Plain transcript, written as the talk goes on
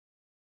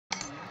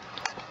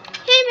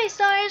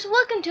stars,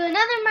 welcome to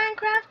another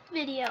Minecraft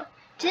video.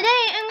 Today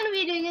I'm going to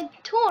be doing a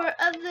tour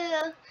of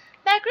the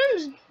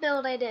Backrooms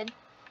build I did.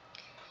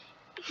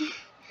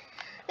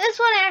 This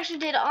one I actually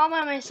did all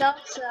by myself,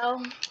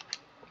 so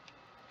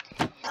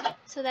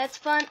that's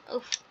fun.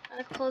 Oof,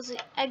 I gotta close the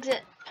exit.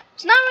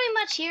 There's not really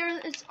much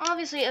here. It's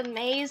obviously a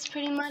maze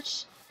pretty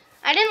much.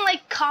 I didn't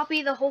like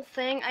copy the whole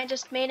thing, I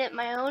just made it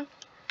my own.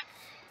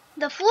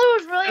 The floor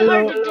was really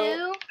hard to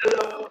do.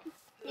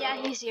 Yeah,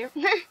 he's here.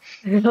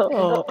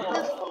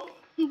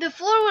 The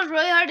floor was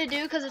really hard to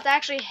do because it's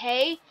actually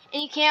hay,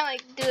 and you can't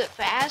like do it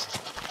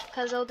fast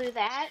because they'll do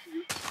that.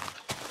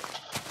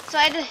 So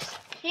I had to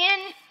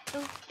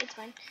it's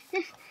fine.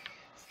 I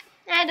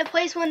had to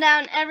place one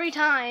down every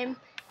time,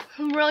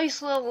 really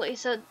slowly.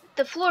 So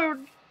the floor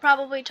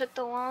probably took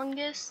the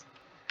longest,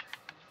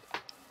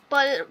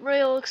 but it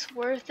really looks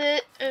worth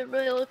it. It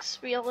really looks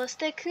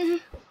realistic.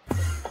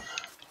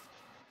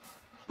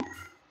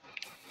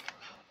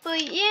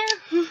 But yeah.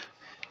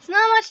 It's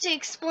not much to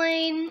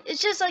explain.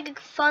 It's just like a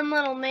fun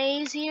little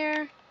maze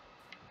here.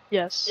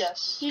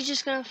 Yes. He's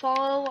just gonna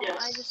follow while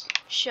I just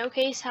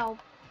showcase how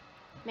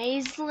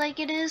maze-like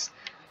it is.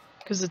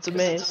 Because it's a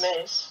maze.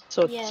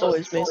 So it's Yes.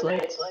 always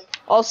maze-like.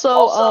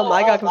 Also,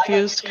 I got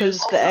confused because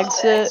the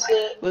exit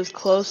was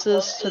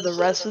closest to the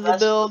rest of the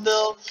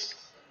builds.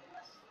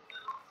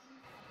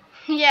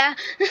 Yeah.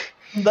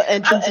 The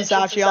entrance is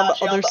actually on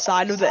the other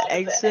side of the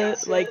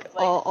exit, like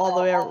all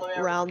the way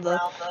around the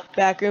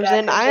back rooms.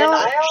 And I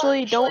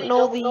actually don't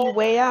know the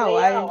way out.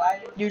 I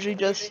usually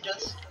just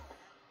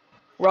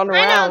run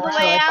around until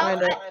I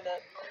find it.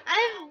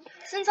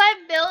 Since I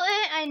built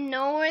it, I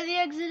know where the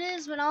exit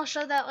is, but I'll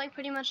show that like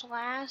pretty much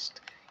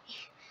last.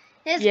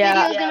 This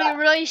video is gonna be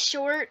really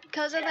short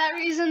because of that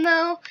reason,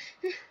 though.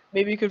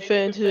 Maybe you could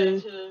fit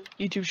into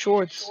YouTube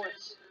Shorts.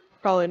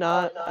 Probably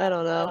not. I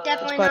don't know.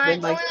 Definitely not.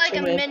 It's only like a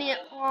 2 minutes. minute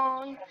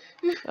long.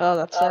 Oh,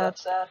 that's sad.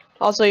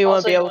 Also, you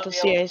won't be able to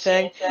see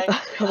anything.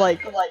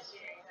 Like,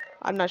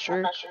 I'm not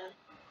sure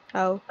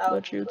how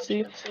much you would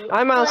see.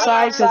 I'm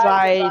outside because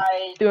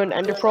I threw an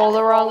ender pearl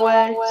the wrong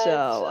way,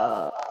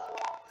 so,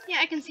 yeah,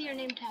 I can see your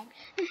name tag.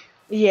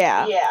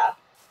 yeah.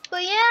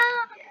 But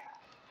yeah,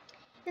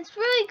 it's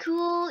really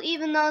cool,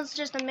 even though it's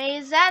just a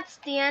maze. That's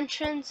the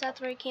entrance,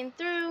 that's where it came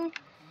through.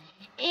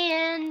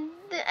 And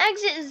the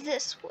exit is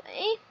this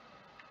way.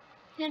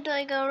 You have to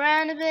like go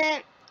around a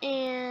bit,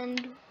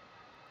 and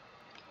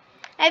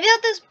I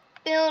built this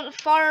build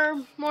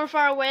more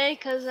far away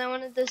because I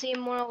wanted to see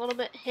more a little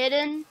bit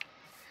hidden.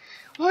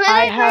 When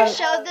I first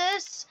showed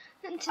this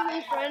to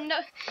my friend,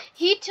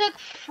 he took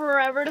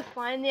forever to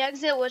find the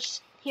exit,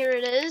 which here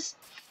it is.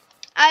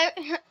 I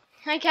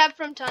kept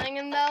from telling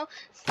him though,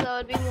 so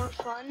it'd be more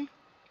fun.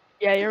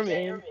 Yeah, you're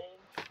mean.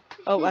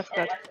 Oh, I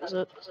forgot to close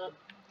it.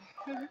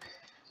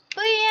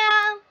 But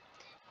yeah,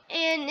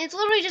 and it's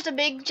literally just a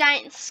big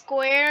giant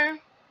square.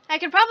 I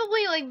could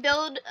probably like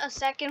build a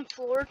second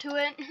floor to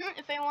it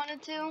if I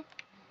wanted to.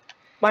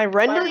 My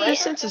render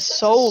distance is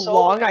so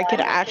long, I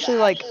could actually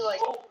like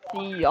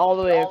see all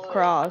the way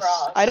across.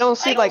 I don't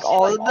see like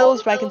all the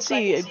builds, but I can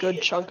see a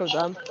good chunk of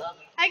them.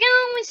 I can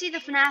only see the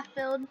FNAF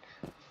build.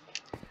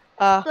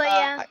 But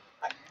yeah.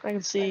 I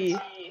can see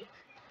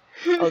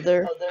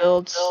other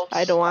builds.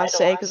 I don't want to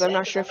say because I'm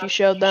not sure if you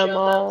showed them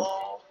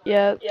all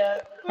yet.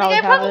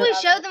 Like I probably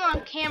showed them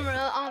on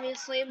camera,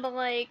 obviously, but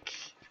like,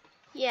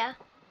 yeah.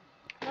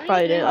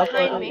 Probably didn't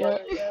upload them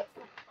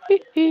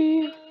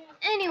yet.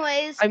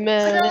 Anyways, I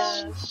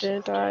missed,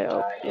 didn't I?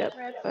 Oh, yep,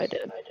 I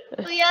did.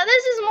 But yeah,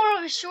 this is more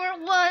of a short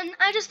one.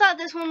 I just thought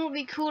this one would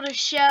be cool to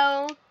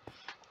show.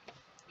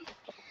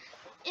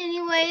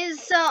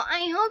 Anyways, so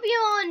I hope you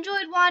all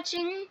enjoyed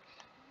watching,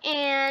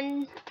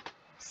 and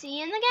see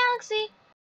you in the galaxy.